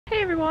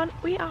Hey everyone,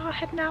 we are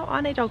heading out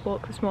on a dog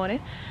walk this morning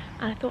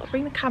and I thought I'd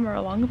bring the camera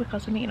along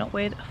because we're meeting up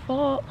with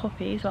 4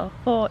 puppies, well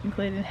 4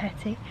 including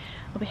Hetty.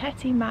 It'll be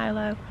Hetty,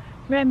 Milo,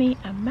 Remy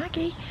and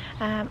Maggie.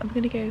 I'm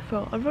going to go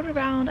for a run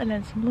around and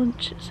then some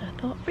lunch, so I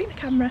thought bring the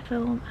camera,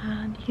 film,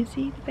 and you can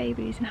see the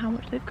babies and how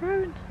much they've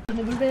grown. And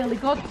they were really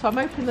good, so I'm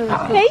hoping they're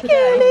as good Hey today.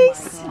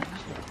 girlies!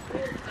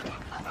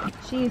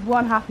 She's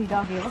one happy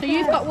doggy. So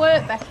you've got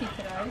work, Becky,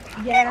 today?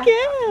 Yeah.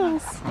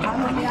 Girls!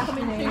 I'm on the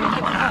afternoon.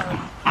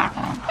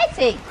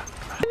 Hetty!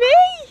 Me!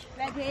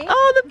 Ready?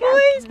 Oh, the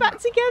boys back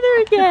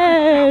together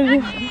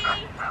again!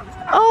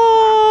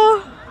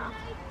 Oh!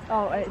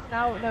 Oh, it's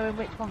now knowing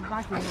which one's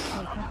Maggie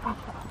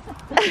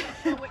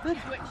and which is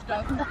which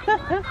dog.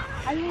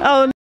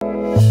 Oh no.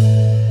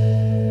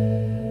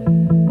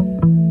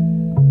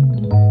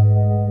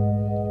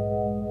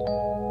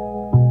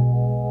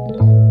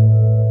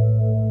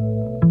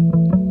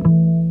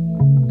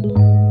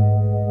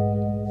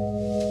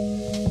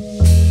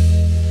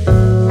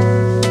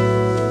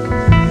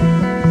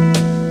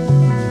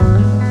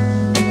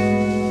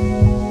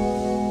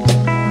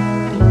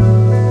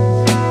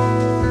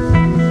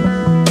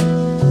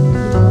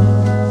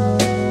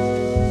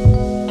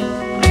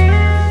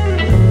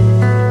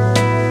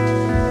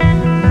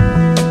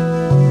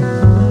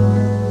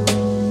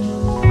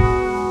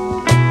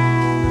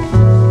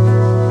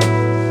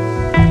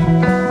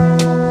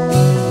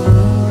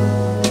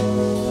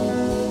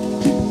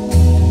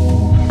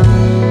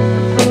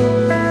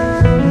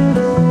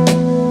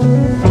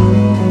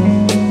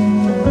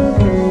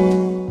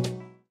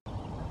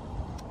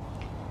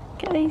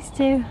 These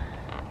two.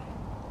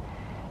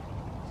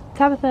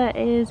 Tabitha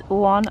is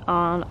 1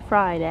 on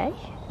Friday.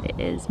 It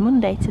is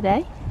Monday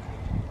today,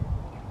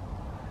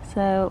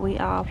 so we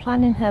are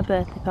planning her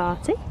birthday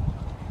party,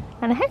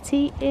 and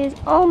Hetty is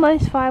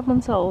almost 5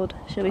 months old.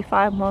 She'll be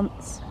 5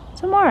 months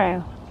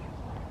tomorrow,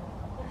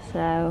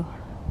 so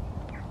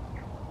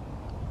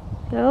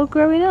they're all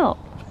growing up.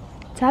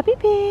 Tabby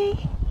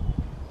B,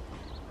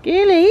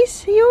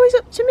 girlies, are you always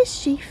up to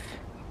mischief?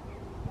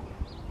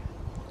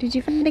 Did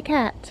you find a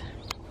cat?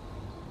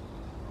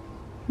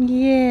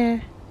 Yeah.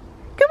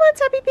 Come on,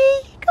 Tabby B.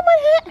 Come on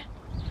here.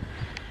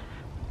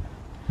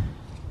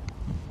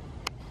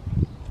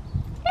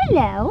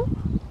 Hello.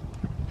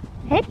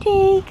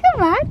 Hetty,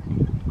 come on.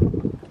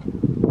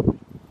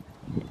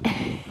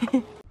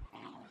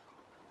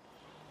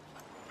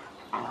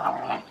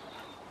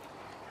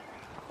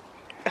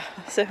 Oh,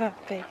 so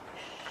happy.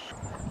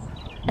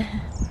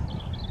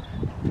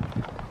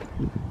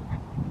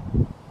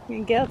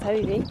 Good girl,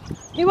 Tabby B.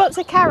 Who wants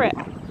a carrot?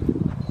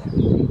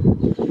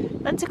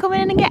 Want to come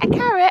in and get a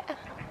carrot?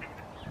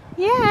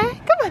 Yeah,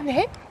 come on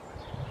then.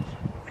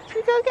 Should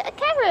we go get a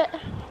carrot?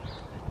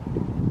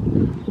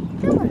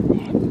 Come on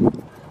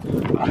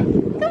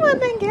then. Come on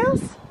then,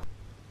 girls.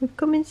 We've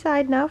come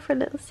inside now for a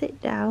little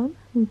sit down,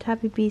 and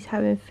Tabby B's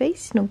having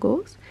face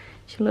snuggles.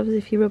 She loves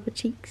if you rub her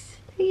cheeks.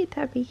 Look at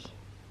Tabby.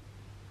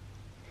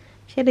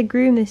 She had a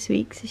groom this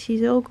week, so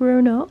she's all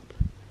grown up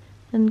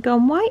and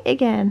gone white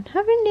again,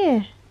 haven't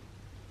you?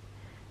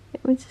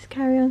 It will just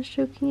carry on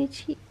stroking your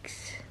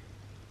cheeks.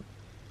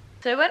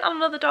 So we went on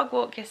another dog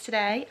walk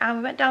yesterday and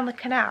we went down the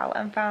canal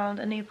and found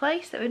a new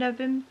place that we've never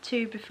been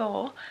to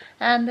before,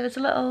 and there was a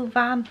little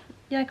van,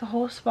 you know, like a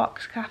horse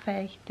box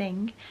cafe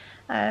thing,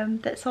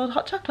 that sold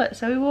hot chocolate.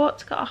 So we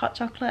walked, got a hot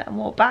chocolate and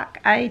walked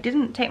back. I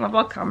didn't take my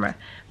vlog camera,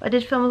 but I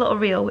did film a little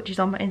reel which is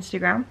on my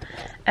Instagram.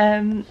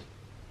 And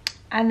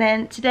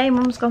then today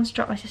Mum's gone to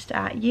drop my sister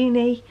at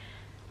uni,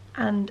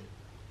 and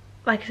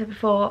like I said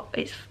before,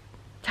 it's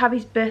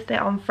Tabby's birthday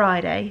on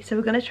Friday, so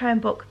we're going to try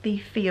and book the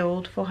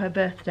field for her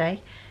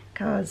birthday,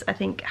 because I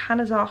think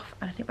Hannah's off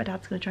and I think my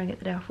dad's going to try and get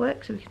the day off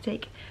work so we can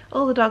take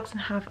all the dogs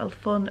and have a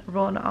fun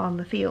run on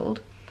the field.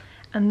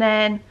 And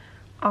then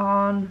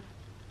on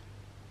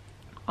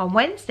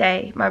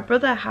Wednesday my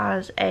brother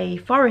has a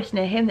forest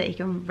near him that he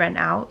can rent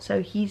out,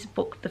 so he's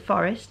booked the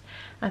forest.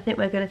 I think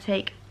we're going to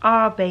take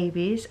our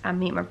babies and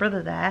meet my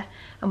brother there,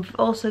 and we've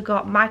also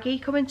got Maggie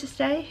coming to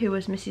stay, who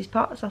was Mrs.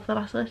 Potts off the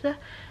last litter.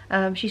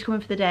 She's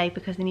coming for the day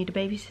because they need a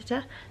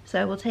babysitter,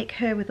 so we'll take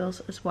her with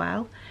us as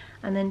well.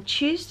 And then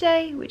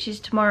Tuesday, which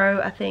is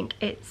tomorrow, I think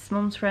it's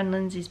Mum's friend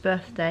Lindsay's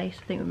birthday, so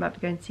I think we might be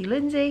going to see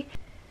Lindsay.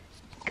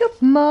 Good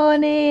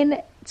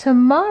morning.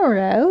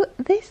 Tomorrow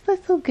this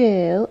little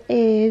girl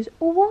is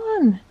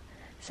 1,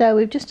 so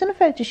we've just done a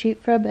photo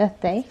shoot for her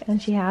birthday,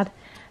 and she had a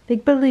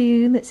big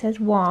balloon that says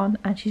 1,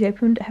 and she's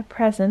opened her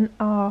present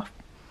off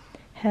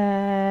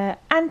her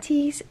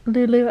aunties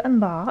Lulu and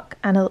Mark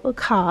and a little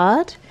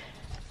card,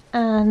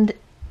 and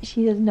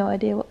she has no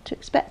idea what to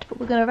expect, but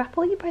we're going to wrap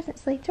all your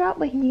presents later, aren't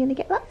we? And you're going to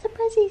get lots of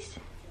prezzies.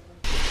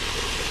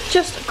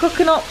 Just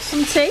cooking up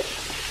some tea.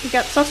 We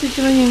got sausage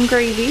and onion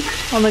gravy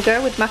on the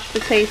go with mashed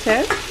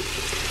potato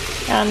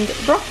and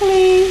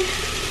broccoli.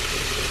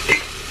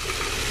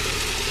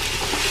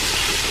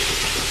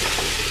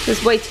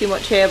 There's way too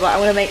much here, but I'm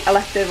going to make a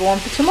leftover one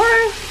for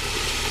tomorrow.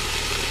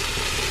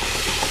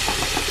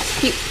 Just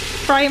keep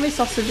frying my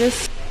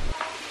sausages.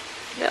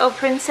 Little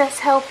princess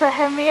helper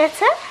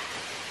Henrietta.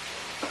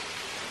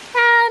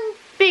 And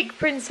big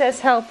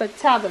princess helper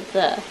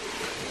Tabitha.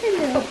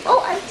 Hello.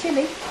 Oh, and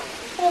Tilly.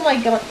 Oh my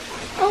god.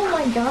 Oh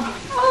my god.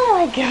 Oh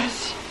my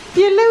gosh.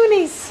 You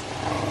loonies.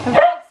 And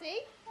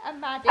Flossie and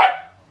Maddie.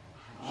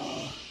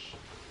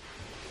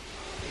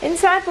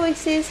 Inside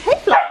voices. Hey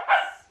Floss.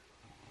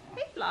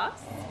 Hey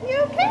Floss. You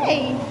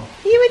okay?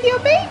 Are you with your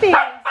babies?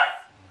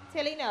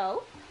 Tilly,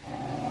 no.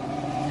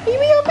 Are you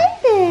with your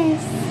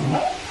babies?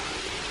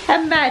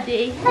 And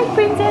Maddie. Hi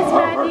Princess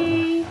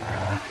Maddie.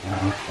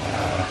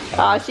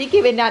 Oh, she's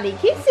giving Nanny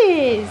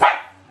kisses.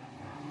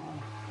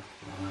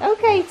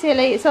 Okay,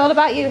 Tilly, it's all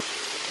about you.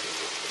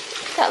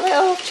 That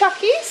little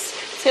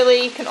chuckies.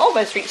 Tilly can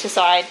almost reach the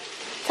side.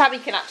 Tabby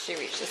can actually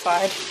reach the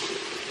side.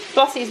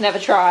 Flossie's never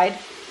tried.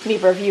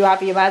 Neither of you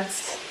have your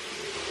meds.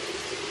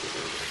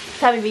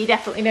 Tabby B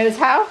definitely knows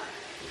how.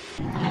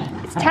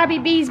 It's Tabby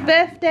B's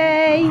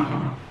birthday.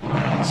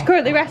 She's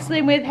currently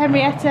wrestling with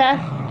Henrietta.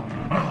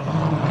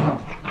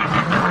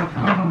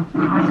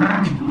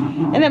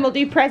 And then we'll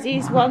do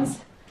prezzies once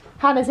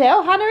Hannah's here.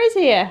 Oh, Hannah is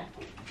here.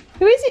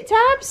 Who is it,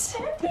 Tabs?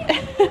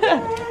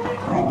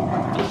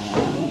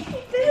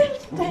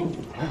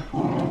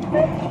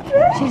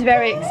 She's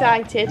very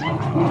excited.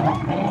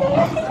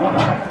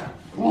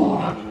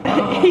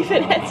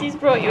 Even Hetty's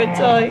brought you a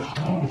toy.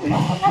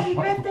 Happy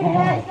birthday,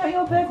 Hetty. It's not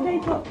your birthday,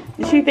 but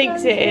She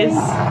thinks it is.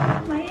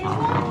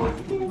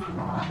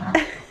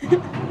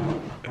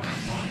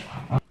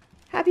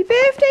 Happy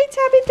birthday,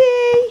 Tabby B.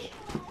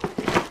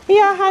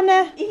 Yeah,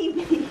 Hannah.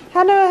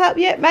 Hannah will help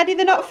you. Maddie,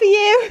 they're not for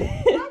you.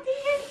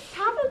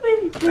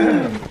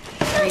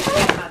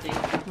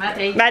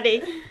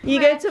 Maddie, you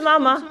go to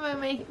Mama.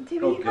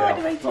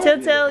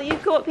 Till, you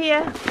go up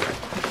here.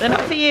 They're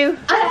not for you.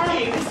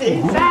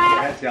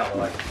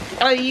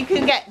 Oh, you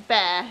can get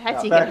Bear.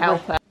 Hetty can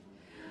help her.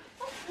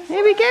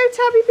 Here we go,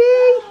 Tabby B.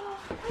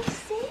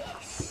 what's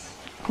this?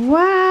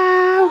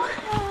 Wow.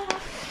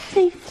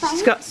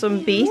 She's got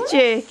some beef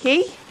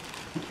jerky.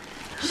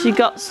 She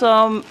got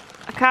some,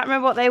 I can't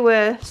remember what they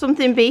were,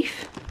 something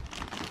beef.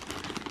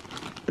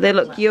 They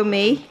look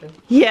yummy.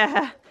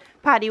 Yeah,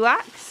 paddy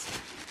wax.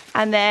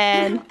 And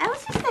then What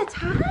else is there,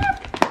 Tab?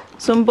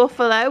 some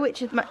buffalo,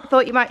 which I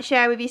thought you might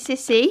share with your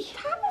sissy.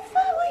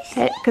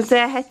 Because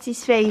they're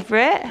Hetty's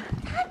favourite.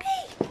 Tabby.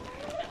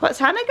 What's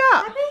Hannah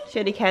got? Tabby? She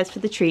only cares for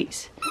the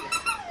treats.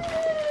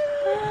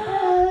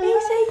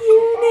 He's a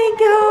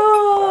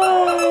unicorn.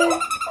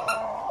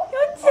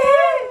 You're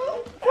dead.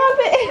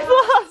 Tabby,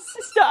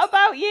 it's not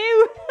about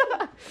you.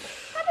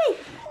 Tabby.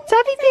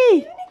 Tabby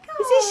B,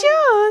 is this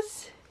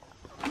yours?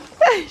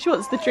 She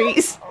wants the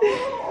treats.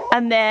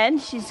 And then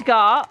she's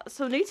got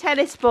some new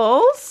tennis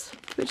balls,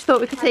 which I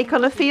thought we could take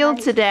on a field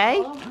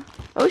today.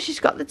 Oh, she's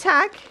got the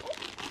tag.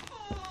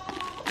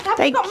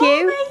 Thank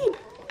you.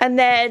 And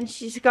then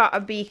she's got a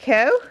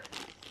Beako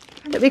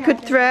that we could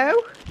throw.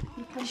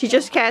 She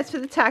just cares for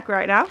the tag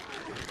right now.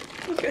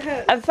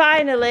 And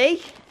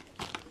finally,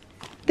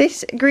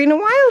 this Green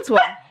and Wilds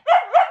one.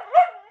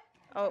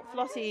 Oh,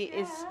 Flossie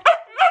is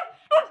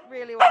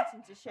really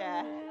wanting to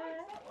share.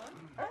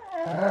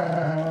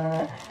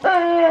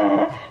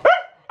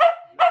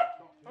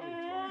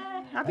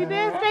 Happy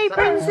birthday,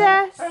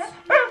 Princess!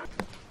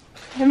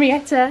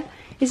 Henrietta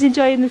is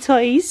enjoying the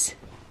toys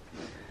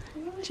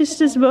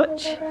just as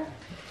much. Have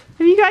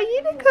you got a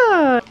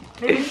unicorn?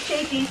 Maybe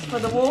save these for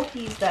the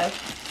walkies though.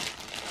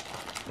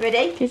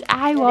 Ready? Because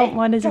I want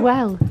one as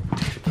well.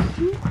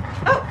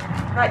 Oh,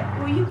 right.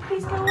 Will you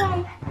please go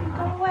away?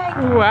 Go away.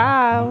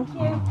 Wow. Thank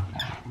you.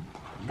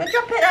 Go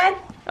drop it then.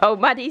 Oh,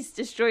 Maddie's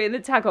destroying the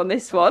tag on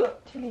this one.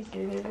 Can't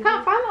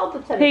find all the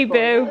tennis Hey, balls,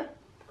 Boo. the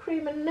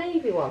cream and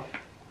navy one.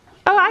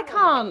 Oh, I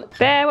can't.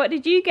 Bear, what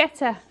did you get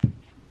her?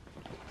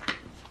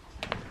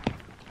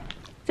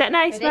 Is that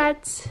nice, Ready?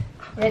 lads?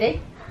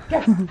 Ready?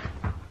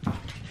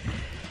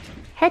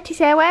 Hetty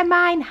said, where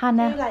mine, You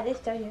Hannah? like this,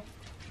 don't you?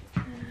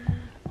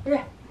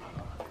 Yeah.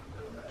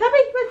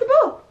 Tabby, where's the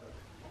ball?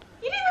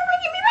 You didn't even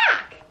bring it me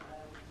back.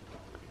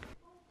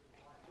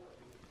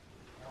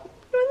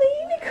 You're on the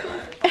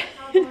unicorn.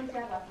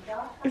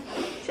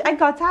 I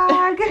got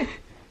tag.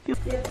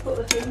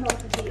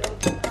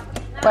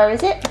 Where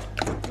is it?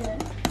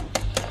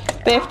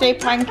 Birthday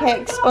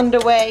pancakes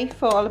underway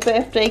for the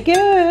birthday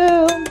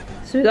girl.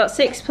 So we've got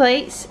 6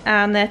 plates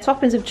and their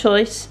toppings of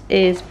choice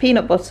is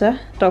peanut butter,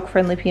 dog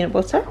friendly peanut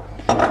butter,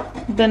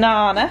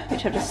 banana,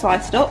 which I've just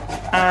sliced up,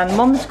 and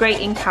Mum's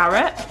grating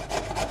carrot.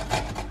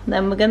 And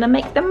then we're gonna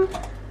make them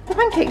the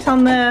pancakes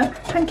on the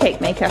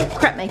pancake maker,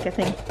 crepe maker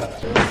thing.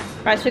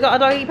 Right, so we've got our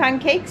doggy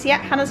pancakes. Yeah,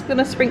 Hannah's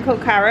gonna sprinkle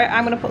carrot.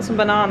 I'm gonna put some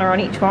banana on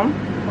each one.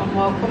 One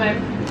more, come in.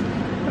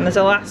 And there's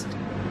a last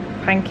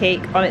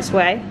pancake on its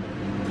way.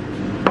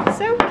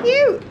 So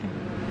cute!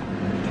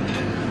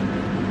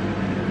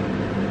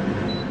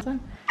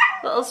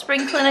 Little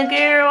sprinkling of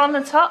guru on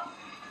the top.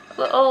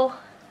 Little,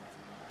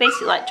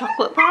 basically like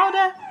chocolate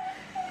powder,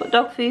 but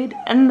dog food.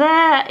 And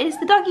there is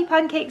the doggy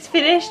pancakes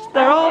finished.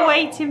 They're all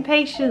waiting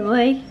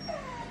patiently.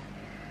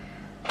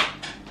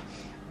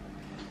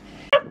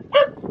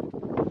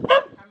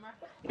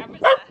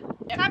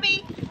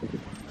 Tabby!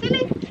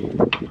 Tilly!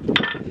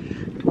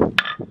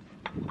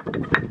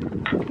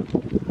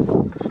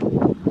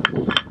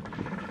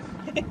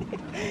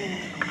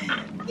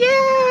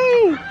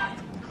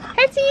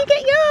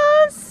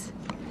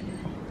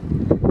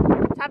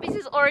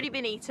 already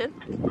been eaten.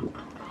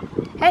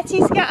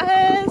 Hetty's got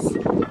hers.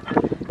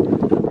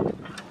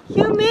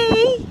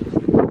 Yummy!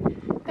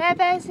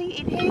 Bear's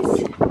eating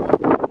his.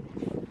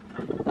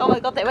 Oh my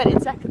god, they went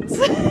in seconds.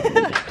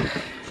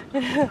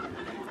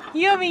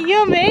 Yummy,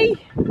 yummy!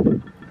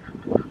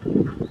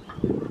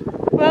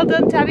 Well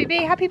done, Tabby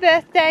B. Happy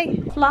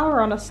birthday. Flour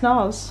on a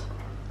snoz.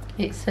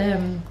 It's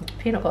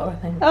peanut butter, I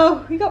think.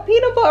 Oh, you got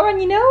peanut butter on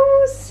your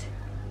nose.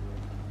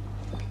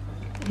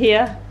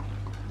 Here.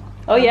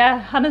 Oh yeah,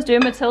 Hannah's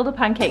doing Matilda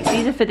pancakes.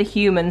 These are for the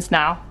humans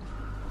now.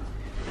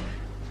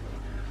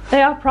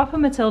 They are proper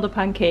Matilda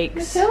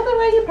pancakes. Matilda,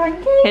 where's your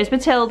pancake? Here's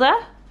Matilda.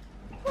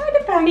 Where are the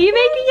pancakes? Are you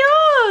making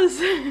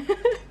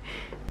yours?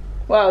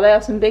 Wow, they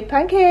are some big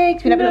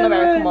pancakes. We've never done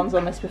American ones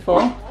on this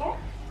before.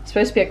 It's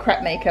supposed to be a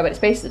crepe maker, but it's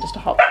basically just a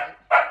hot plate.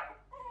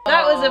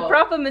 That was a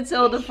proper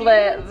Matilda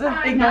flip.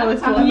 Ignore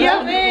this one.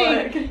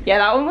 Yummy! Yeah,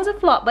 that one was a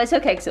flop, but it's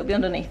okay because it'll be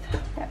underneath.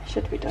 Yeah, it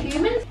should be done.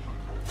 Humans?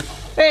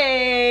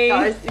 Hey!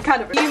 Guys, it's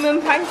kind of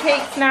Human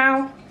pancakes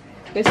now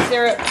with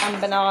syrup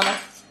and banana.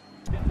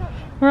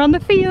 We're on the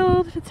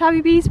field for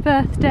Tabby B's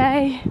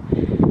birthday.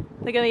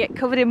 They're gonna get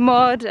covered in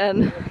mud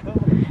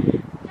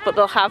but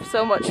they'll have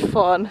so much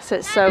fun, so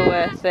it's so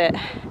worth it.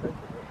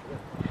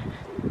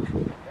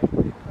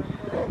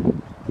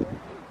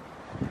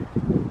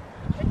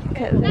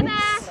 Look at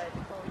this.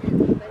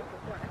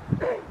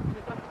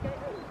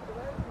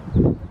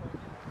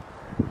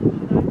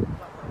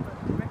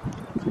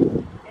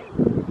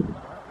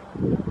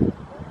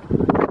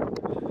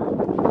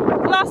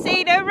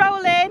 Flossie, no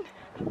rolling.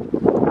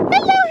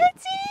 Hello,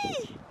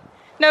 Hetty.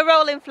 No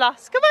rolling,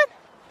 Floss. Come on.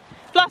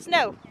 Floss,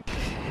 no.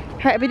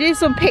 Right, I'll be doing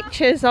some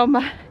pictures on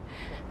my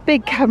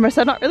big camera,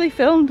 so I've not really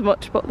filmed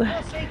much, but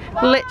they're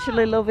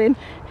literally loving.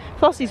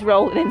 Flossie's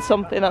rolling in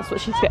something, that's what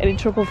she's getting in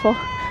trouble for.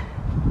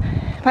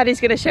 Paddy's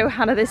going to show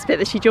Hannah this bit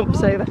that she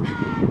jumps over.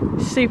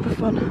 Super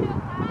fun.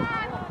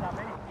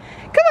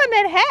 Come on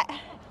then, Het.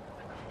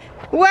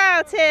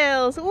 Wow,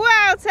 Tills.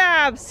 Wow,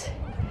 Tabs.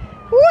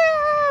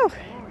 Wow.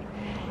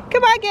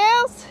 Come on,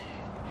 girls.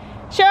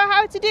 Show her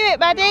how to do it,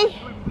 Maddie.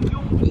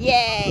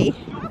 Yay.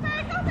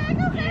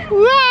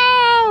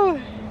 Wow.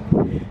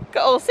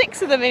 Got all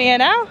 6 of them in here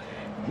now.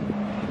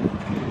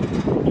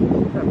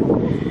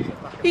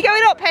 You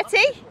going up,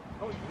 Hetty?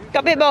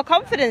 Got a bit more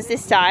confidence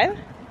this time.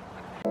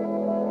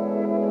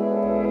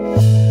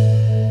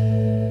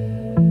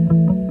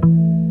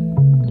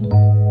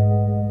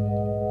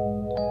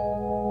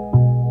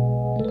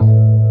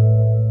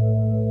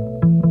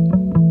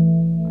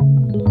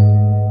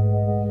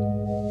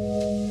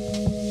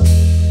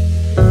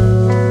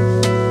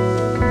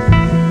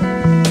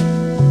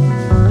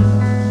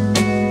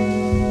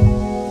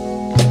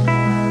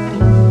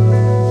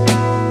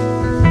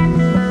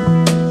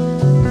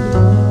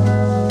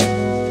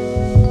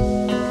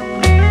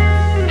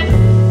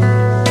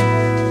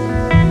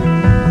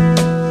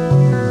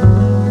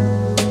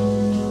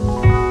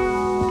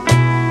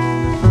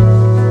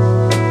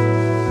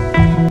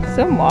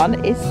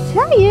 Someone is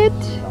tired.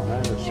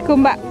 She's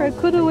come back for a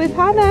cuddle with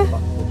Hannah.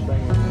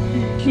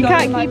 She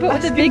can't keep up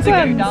with the big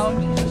ones.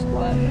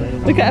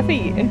 Look at her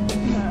feet.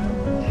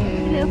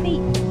 Little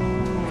feet.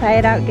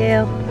 Tired out,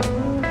 girl.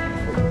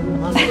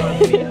 Are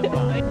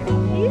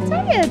you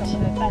tired?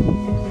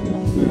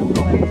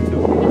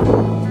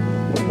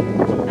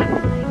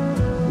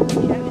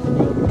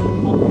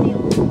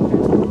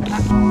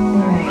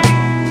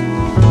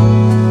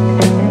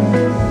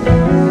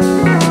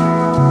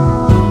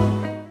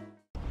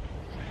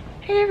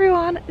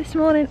 This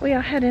morning we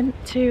are heading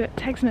to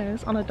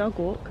Texno's on a dog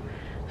walk,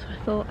 so I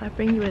thought I'd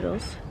bring you with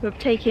us. We're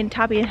taking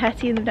Tabby and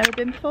Hetty and they've never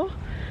been before,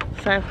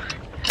 so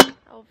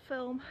I'll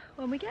film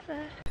when we get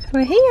there.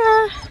 We're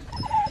here!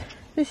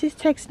 This is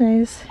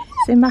Texno's.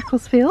 It's in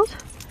Macclesfield.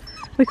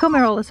 We come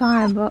here all the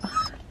time, but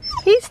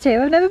these two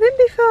have never been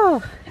before,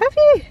 have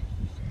you?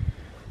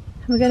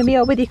 And we're going to be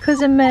up with your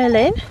cousin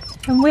Merlin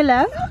and Willow,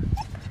 aren't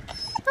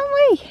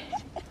we?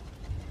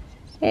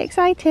 Are you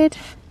excited?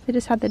 They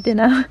just had their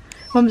dinner.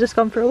 Mum's just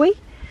gone for a wee.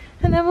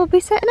 And then we'll be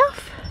setting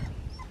off.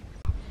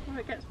 Oh,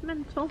 it gets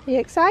mental. Are you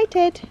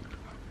excited?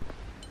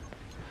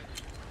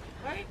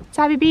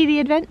 Tabby B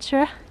the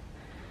adventurer.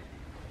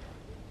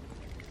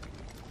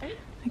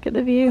 Look at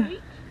the view.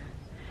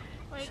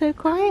 So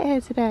quiet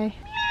here today.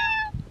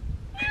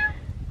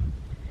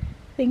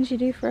 Things you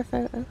do for a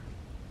photo.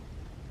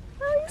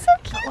 Oh, you're so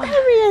cute,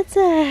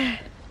 Henrietta.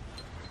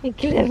 You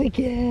clever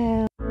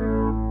girl.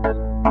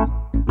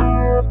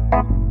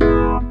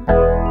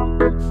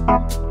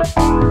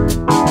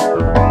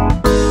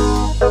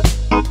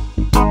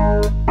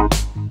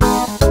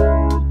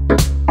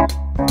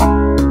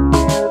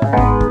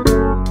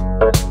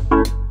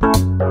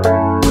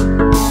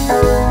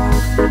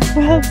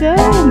 Well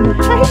done!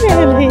 Hi,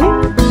 Merlin!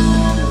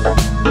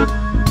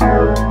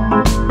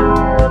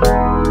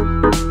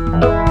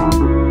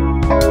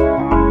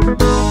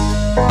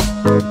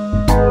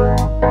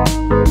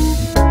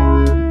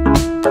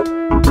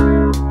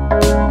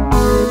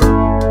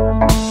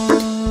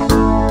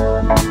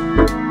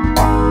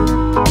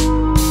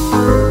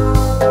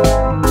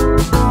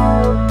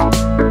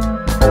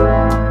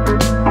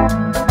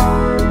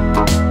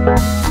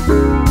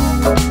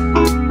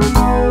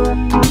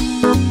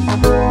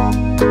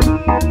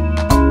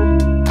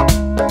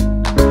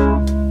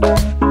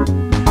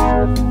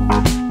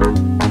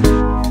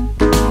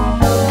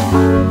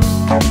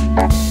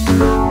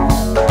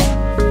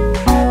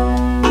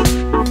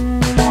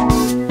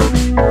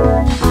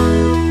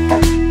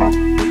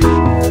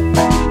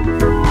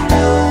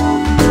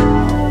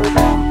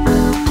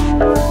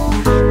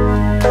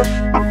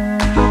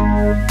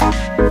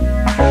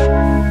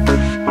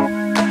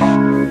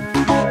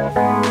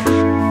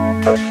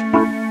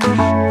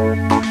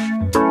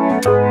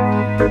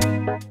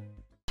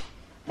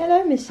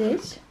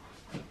 Mrs.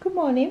 Good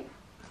morning.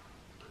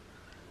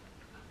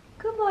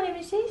 Good morning,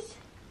 Mrs.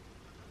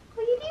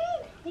 What are you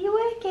doing? Are you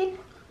working?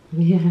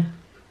 Yeah.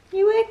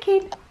 You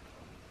working?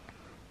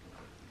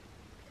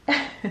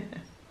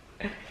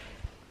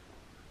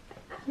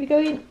 We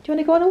going? Do you want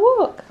to go on a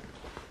walk?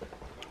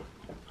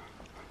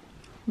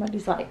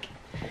 Maddie's like,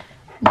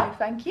 no,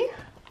 thank you.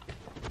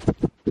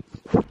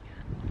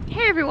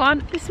 Hey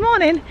everyone, this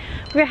morning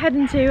we're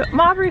heading to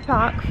Marbury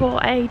Park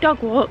for a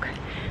dog walk.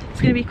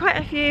 There's going to be quite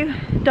a few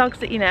dogs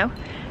that you know.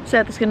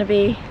 So there's going to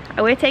be,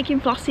 we're taking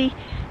Flossie,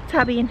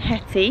 Tabby and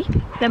Hetty.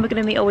 Then we're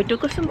going to meet up with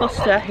Douglas and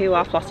Buster, who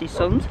are Flossie's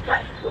sons.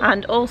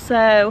 And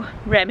also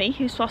Remy,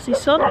 who's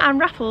Flossie's son, and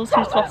Raffles,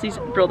 who's Flossie's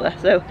brother.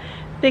 So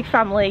big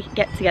family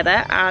get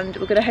together, and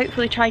we're going to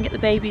hopefully try and get the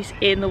babies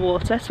in the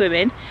water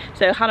swimming.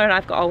 So Hannah and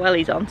I've got our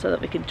wellies on so that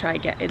we can try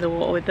and get in the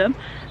water with them.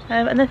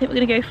 And then I think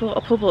we're going to go for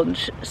a pub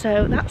lunch.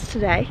 So that's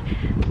today.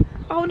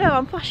 Oh no,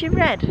 I'm flashing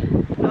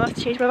red. I'll have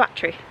to change my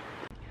battery.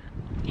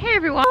 Hey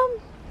everyone.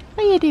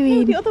 What are you doing?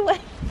 No, the other way.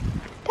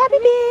 Tabby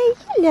B,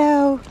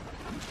 hello.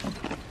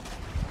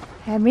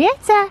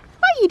 Henrietta,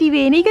 what are you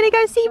doing? Are you going to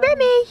go see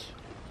Remy?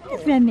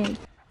 Where's Remy?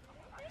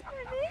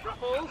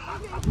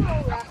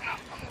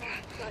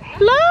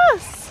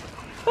 Loss!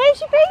 Where's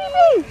your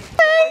baby?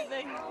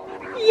 Hey.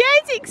 Yeah,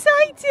 it's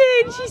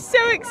exciting. She's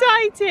so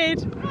excited.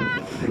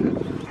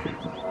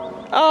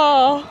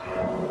 Oh.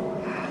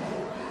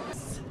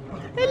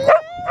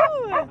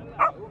 Hello.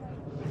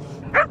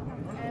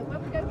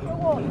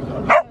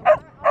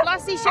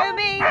 Flossie, show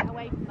me.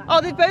 Oh,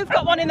 they've both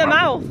got one in the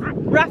mouth.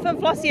 Raph and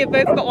Flossie have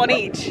both got one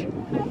each.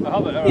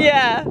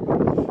 Yeah.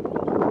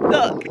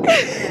 Look.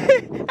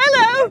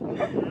 Hello.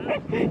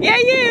 Yeah,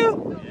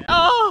 you.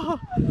 Oh.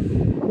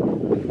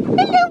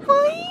 Hello,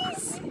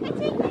 boys.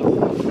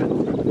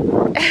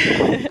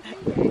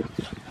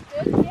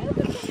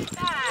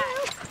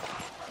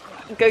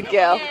 Good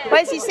girl.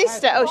 Where's your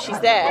sister? Oh, she's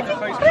there.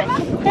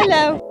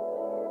 Hello.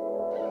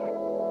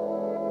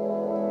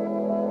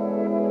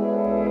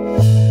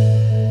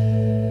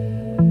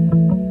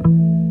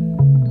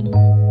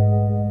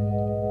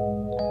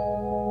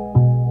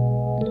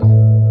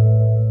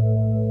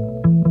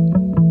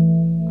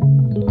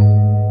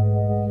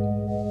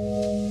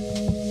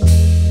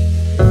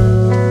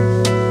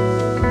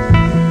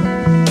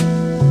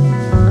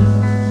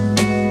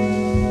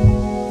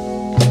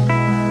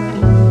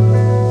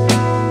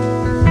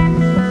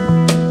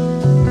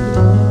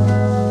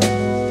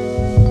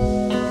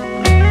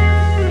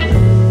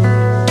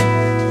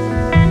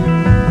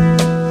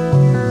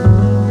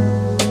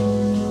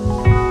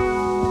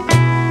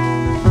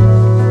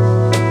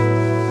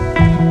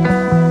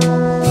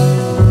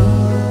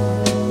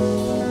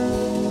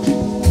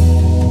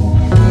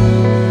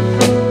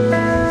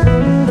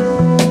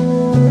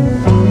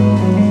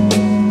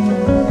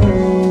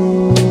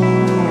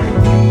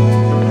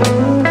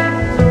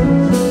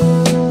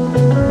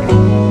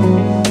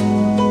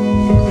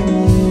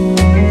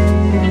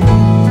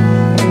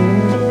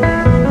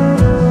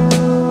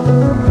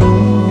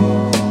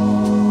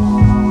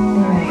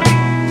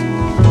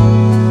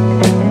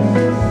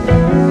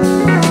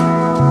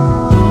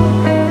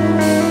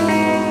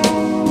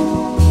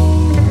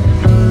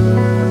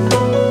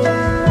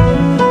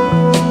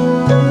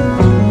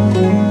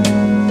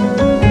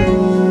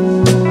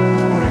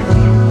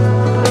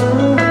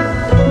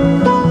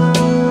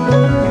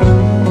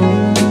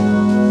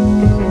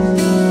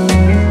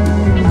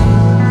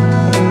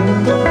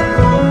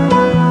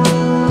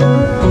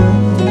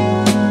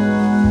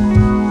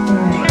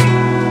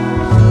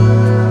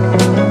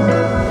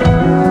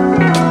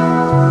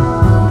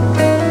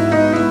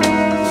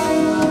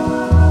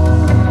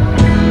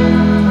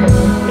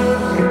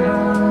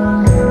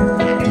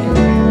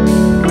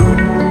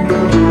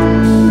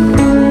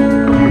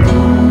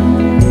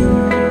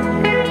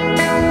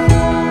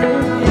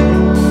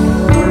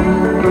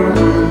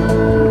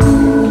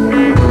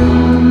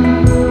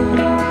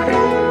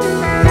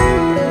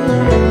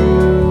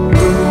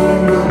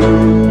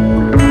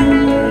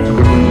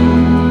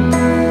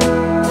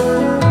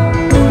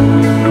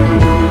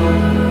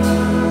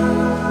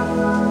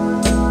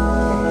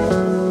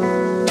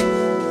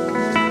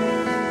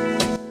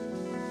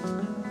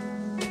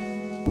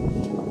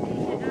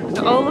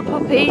 All the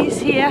puppies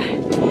here.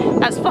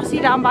 That's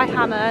Flossie down by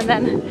Hannah, and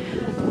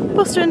then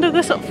Buster and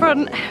Douglas up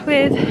front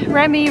with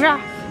Remy,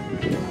 Raph,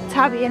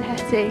 Tabby and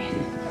Hetty.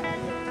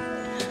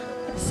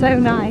 It's so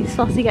nice.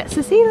 Flossie gets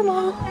to see them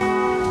all.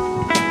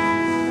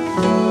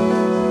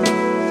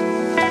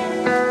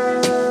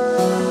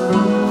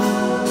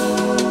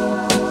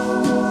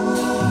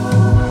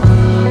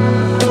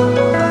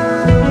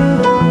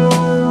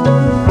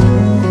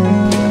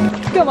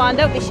 Come on,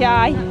 don't be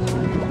shy.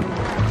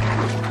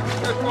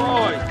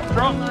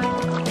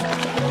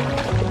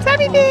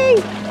 Tabby B!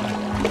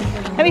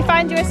 Let me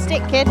find you a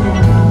stick, kid.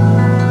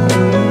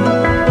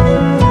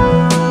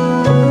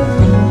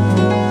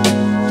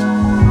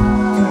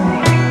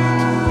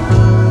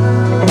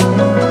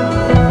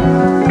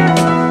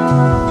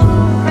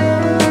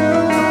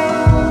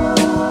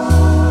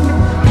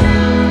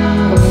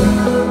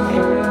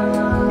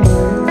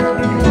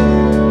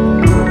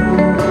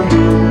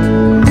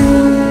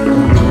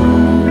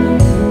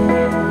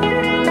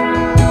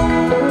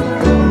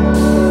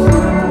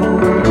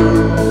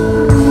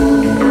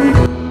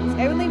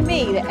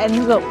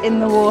 in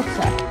the water.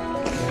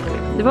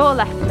 They've all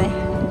left me.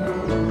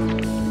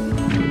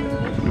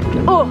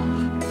 Oh!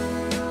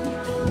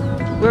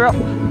 We're up.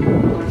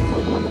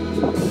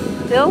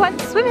 They all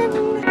went swimming.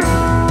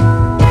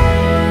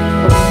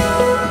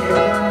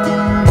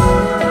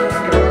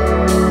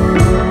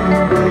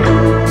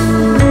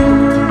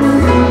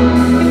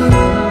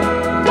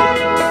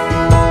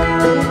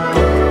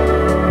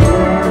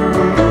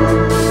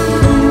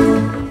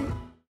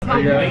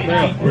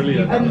 Yeah,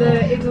 brilliant. And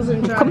it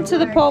doesn't dry. Come to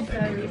the pub.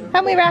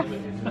 Can we, Raf?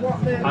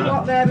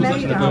 What they're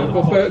made of.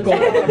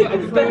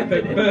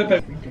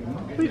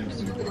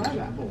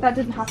 That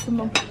didn't happen,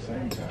 Mum.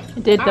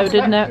 It did though,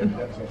 didn't it?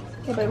 Yeah,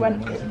 but it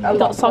went I've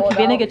got soggy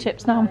vinegar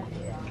chips now.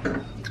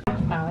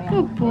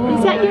 Good boy.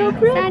 Is that your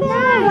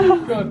brother?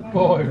 Good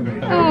boy,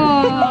 man.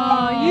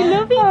 Oh, you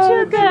love each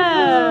other.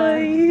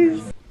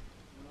 Boys.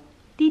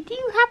 Did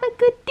you have a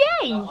good day?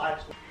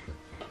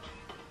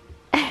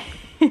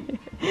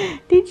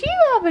 Did you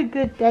have a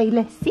good day,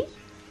 Leslie?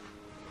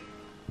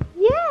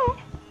 Yeah.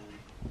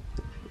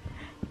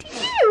 Did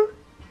you?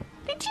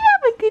 Did you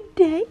have a good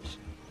day?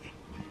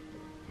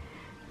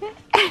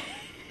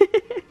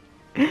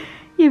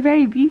 You're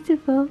very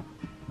beautiful.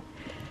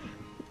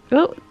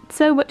 Oh,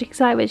 so much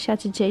excitement she had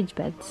to change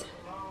beds.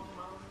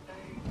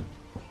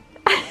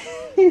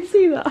 You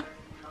see that?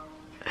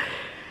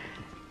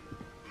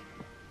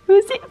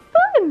 Was it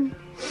fun?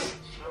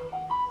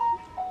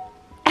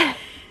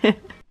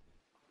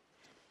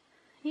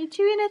 You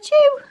chewing a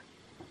chew?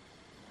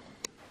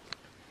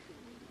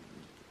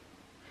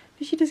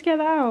 Did she just get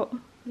that out?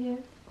 Yeah.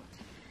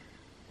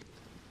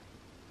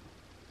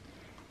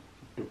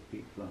 Is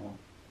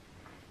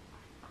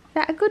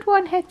that a good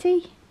one,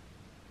 Hetty?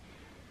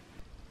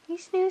 You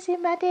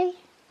snoozing, Maddie?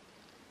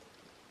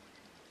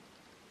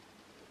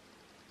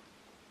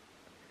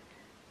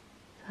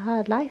 It's a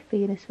hard life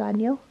being a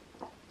spaniel,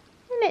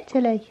 isn't it,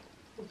 Tilly?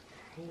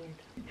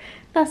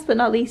 Last but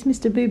not least,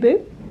 Mr. Boo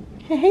Boo.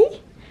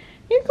 Hey,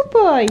 you good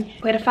boy.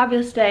 We had a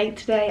fabulous day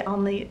today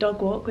on the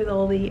dog walk with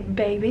all the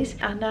babies,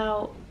 and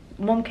now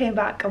Mum came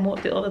back and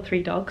walked the other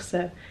 3 dogs,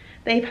 so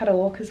they've had a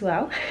walk as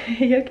well.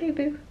 You okay,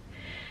 Boo?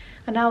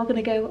 And now we're going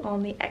to go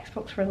on the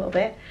Xbox for a little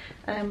bit.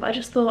 But I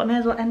just thought I may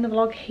as well end the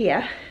vlog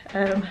here.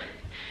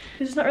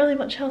 There's not really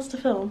much else to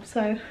film,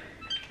 so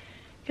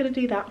gonna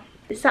do that.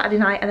 It's Saturday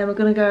night, and then we're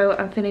gonna go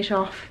and finish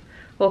off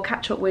or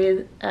catch up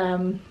with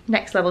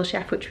Next Level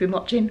Chef, which we've been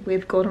watching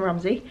with Gordon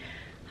Ramsay.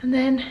 And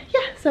then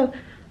yeah, so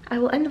I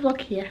will end the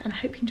vlog here, and I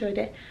hope you enjoyed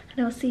it, and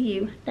I will see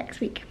you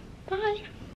next week. Bye.